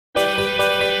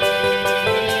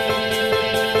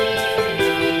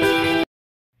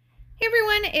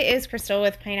it is Crystal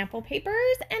with Pineapple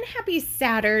Papers, and happy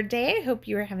Saturday. I hope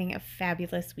you are having a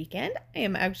fabulous weekend. I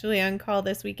am actually on call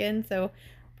this weekend, so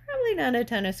probably not a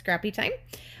ton of scrappy time.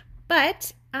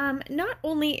 But not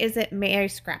only is it May I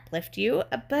Scraplift You,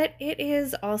 but it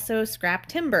is also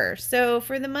Scraptember. So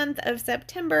for the month of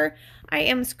September, I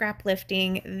am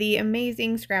scraplifting the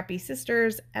amazing Scrappy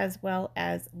sisters, as well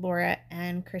as Laura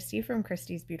and Christy from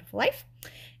Christy's Beautiful Life.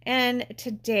 And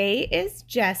today is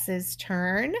Jess's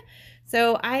turn.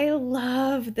 So I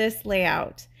love this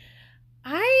layout.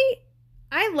 I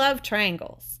love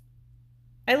triangles.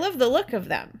 I love the look of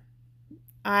them.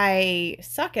 I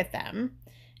suck at them.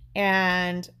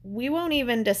 And we won't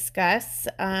even discuss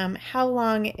how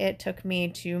long it took me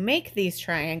to make these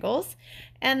triangles.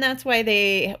 And that's why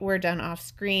they were done off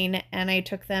screen. And I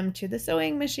took them to the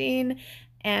sewing machine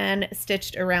and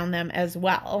stitched around them as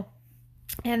well.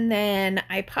 And then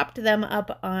I popped them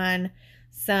up on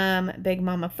some Big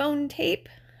Mama phone tape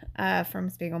from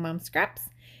Spiegel Mom Scraps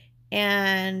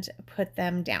and put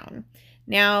them down.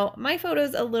 Now, my photo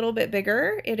is a little bit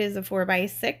bigger. It is a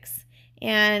 4x6.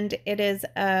 And it is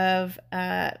of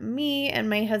me and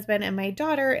my husband and my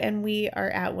daughter, and we are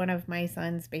at one of my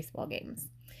son's baseball games.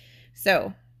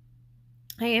 So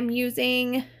I am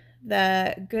using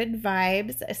the Good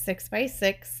Vibes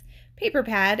 6x6 paper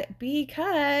pad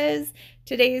because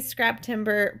today's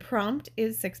Scraptember prompt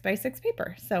is 6x6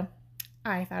 paper. So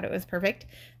I thought it was perfect.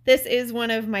 This is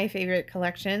one of my favorite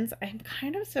collections. I'm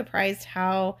kind of surprised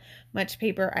how much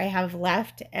paper I have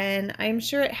left, and I'm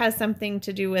sure it has something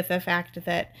to do with the fact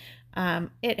that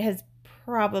it has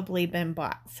probably been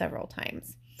bought several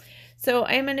times. So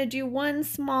I'm going to do one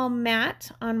small mat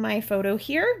on my photo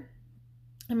here.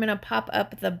 I'm going to pop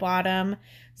up the bottom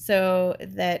so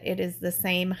that it is the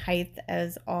same height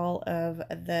as all of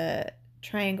the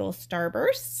triangle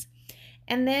starbursts.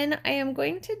 And then I am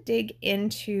going to dig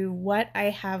into what I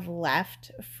have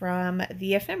left from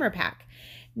the ephemera pack.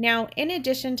 Now, in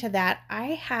addition to that, I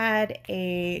had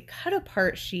a cut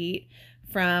apart sheet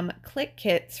from Click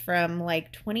Kits from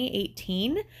like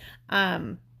 2018.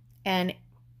 And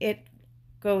it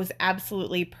goes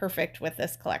absolutely perfect with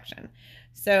this collection.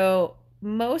 So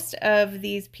most of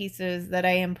these pieces that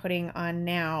I am putting on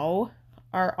now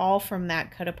are all from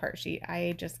that cut apart sheet.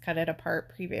 I just cut it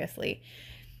apart previously.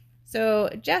 So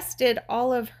Jess did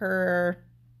all of her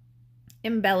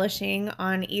embellishing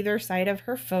on either side of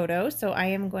her photo, so I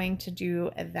am going to do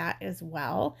that as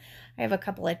well. I have a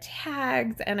couple of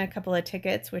tags and a couple of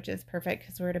tickets, which is perfect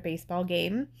because we're at a baseball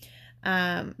game.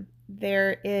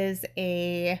 There is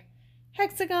a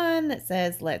hexagon that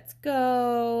says let's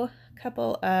go, a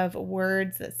couple of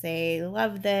words that say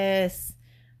love this,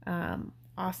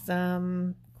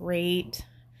 awesome, great,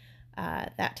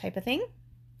 that type of thing.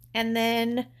 And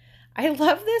then I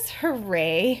love this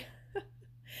hooray,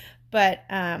 but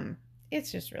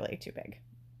it's just really too big.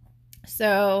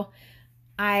 So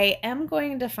I am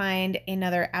going to find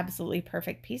another absolutely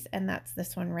perfect piece, and that's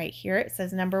this one right here. It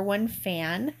says #1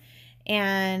 fan.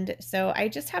 And so I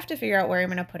just have to figure out where I'm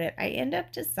going to put it. I end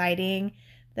up deciding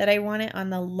that I want it on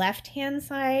the left-hand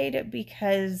side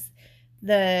because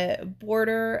the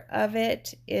border of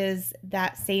it is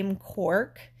that same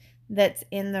cork that's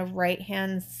in the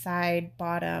right-hand side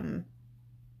bottom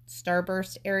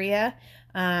starburst area.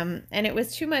 And it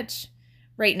was too much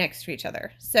right next to each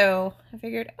other. So I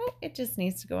figured, oh, it just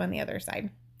needs to go on the other side.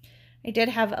 I did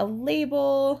have a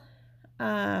label,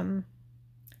 and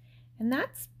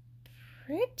that's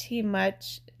pretty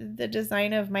much the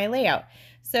design of my layout.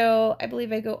 So I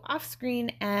believe I go off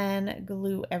screen and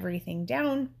glue everything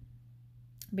down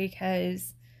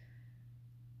because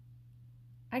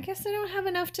I guess I don't have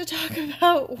enough to talk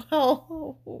about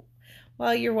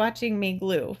while you're watching me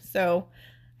glue. So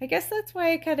I guess that's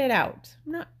why I cut it out.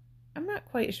 I'm not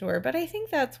quite sure, but I think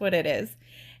that's what it is.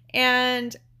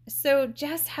 And so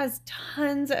Jess has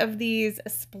tons of these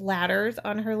splatters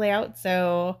on her layout,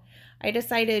 so I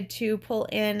decided to pull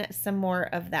in some more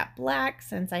of that black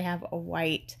since I have a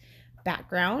white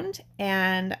background,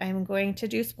 and I'm going to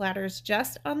do splatters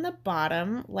just on the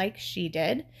bottom like she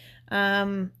did.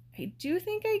 I do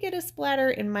think I get a splatter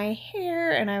in my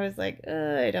hair, and I was like,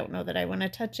 I don't know that I want to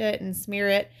touch it and smear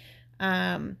it.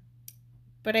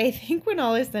 But I think when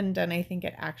all is said and done, I think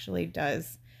it actually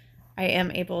does. I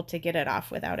am able to get it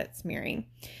off without it smearing.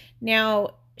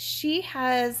 Now, she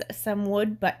has some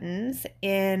wood buttons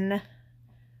in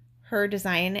her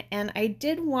design, and I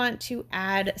did want to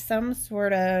add some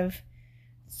sort of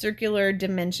circular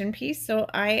dimension piece. So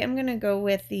I am going to go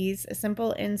with these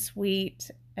Simple and Sweet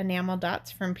enamel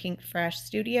dots from Pink Fresh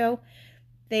Studio.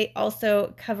 They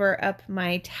also cover up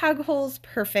my tag holes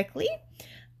perfectly.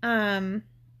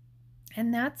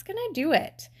 And that's going to do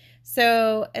it.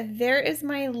 So there is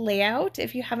my layout.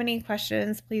 If you have any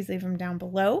questions, please leave them down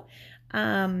below.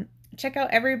 Check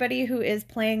out everybody who is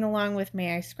playing along with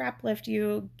May I Scraplift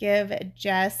You. Give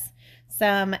Jess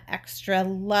some extra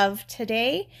love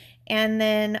today. And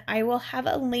then I will have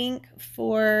a link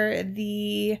for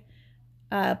the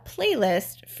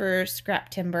playlist for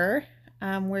Scraptember,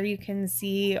 where you can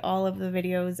see all of the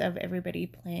videos of everybody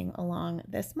playing along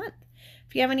this month.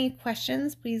 If you have any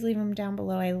questions, please leave them down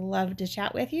below. I love to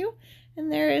chat with you.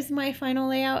 And there is my final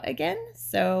layout again.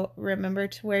 So remember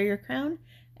to wear your crown,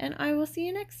 and I will see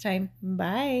you next time.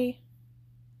 Bye.